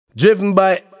Driven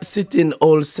by Sitting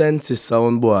Old Senses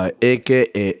Soundboy,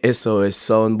 aka SoS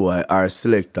Soundboy, our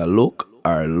selector Look.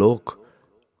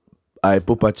 I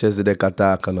Papa Chezidek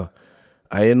attack no.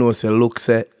 And you know say Look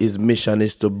say his mission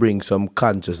is to bring some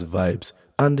conscious vibes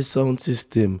on the sound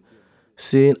system.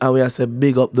 Seeing how we say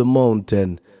big up the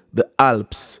mountain, the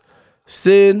Alps.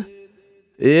 Seeing,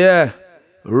 yeah,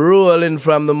 rolling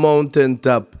from the mountain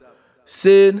top.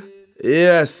 Seeing,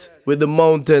 yes, with the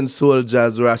mountain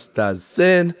soldiers Rastas.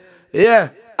 Seeing, yeah,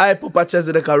 I Papa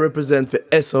Chezidek I represent for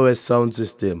SoS sound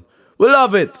system. We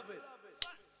love it.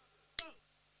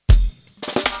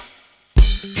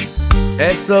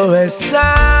 SoS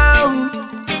sound.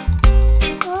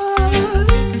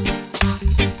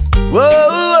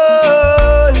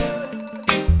 Whoa.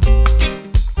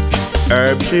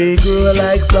 Herb tree grow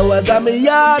like flowers on me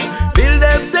yard. Till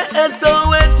them say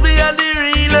SoS, we are the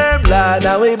real herb lad.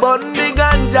 And we bun the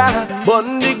ganja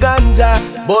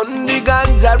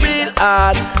real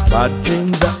hard. Bad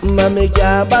things happen and me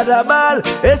can't bother ball.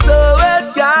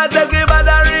 SoS can't take a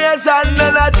botheration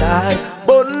none at all.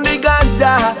 Bun the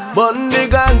ganja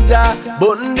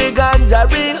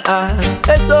real hard.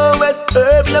 SoS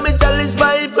herb in me chalice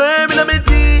pipe, herb in me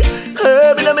tea,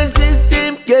 herb in me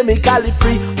system, chemically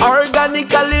free,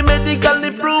 organically,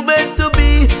 medically proven to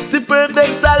be the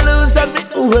perfect solution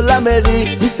for all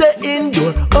remedy. We say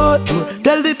indoor, outdoor,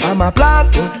 tell the farmer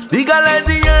plant more, legalize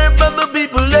the herb for the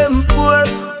people them poor.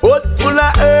 Out full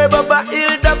of herb up a hill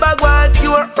top a guan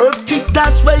cure. Herb fit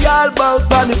that's where y'all bout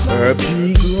for the herb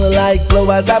tree grow like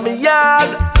flowers on me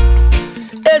yard.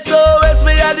 SoS,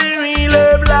 we are the real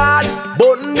herb lad.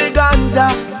 Bun the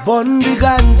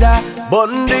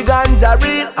ganja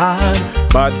real hard.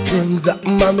 Bad things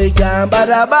happen and me can't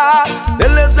bother bad. The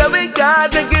left that we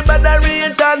can't take it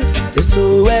botheration.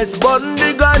 SoS, bun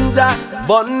the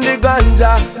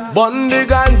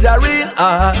ganja real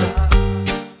hard.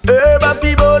 Herb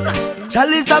affi bun,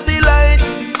 chalice affi light.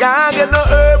 Can't get no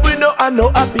herb with no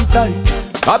appetite.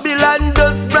 Babylon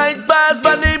just bright past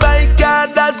by the bike.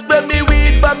 Can't dash when me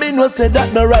weed for me no say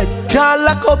that no right. Can't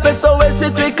lock up SoS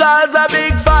it we cause a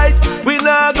big fight. We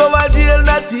nah go a jail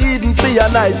not even for your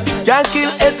night. Can't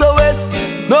kill SoS,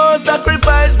 no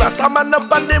sacrifice. Rasta man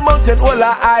up on the mountain all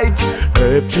a height.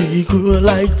 Herb tree grow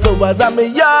like flowers on me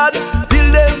yard.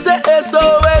 Till them say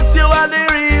SoS you are the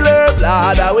real herb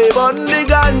lad. And we bun the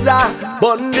ganja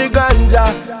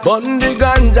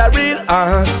real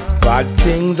hard. Bad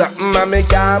things happen and me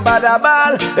can't bother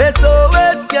ball.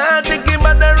 SoS can't take him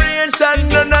moderation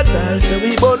none at all. So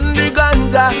we bun the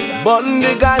ganja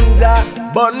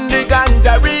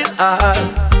real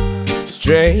hard.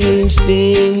 Strange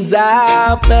things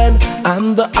happen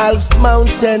on the Alps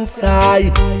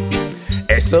mountainside.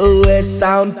 SoS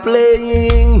sound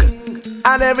playing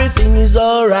and everything is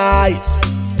alright.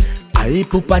 I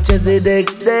Papa Chezidek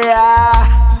there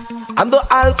on the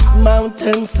Alps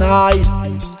mountainside.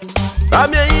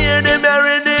 From you hear them, you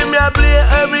Riddim, you play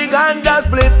every Ganja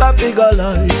Spliff a figure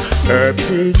life. Herb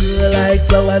tree grow like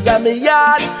flowers on me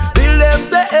yard. Till them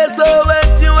say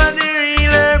SoS, you are the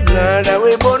real herb lad. And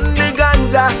we bun the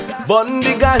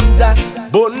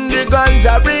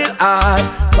ganja real hard.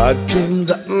 Bad things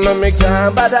happen and me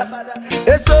can't bother.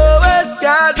 SoS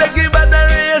can't take it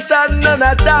botheration none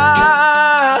at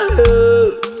all.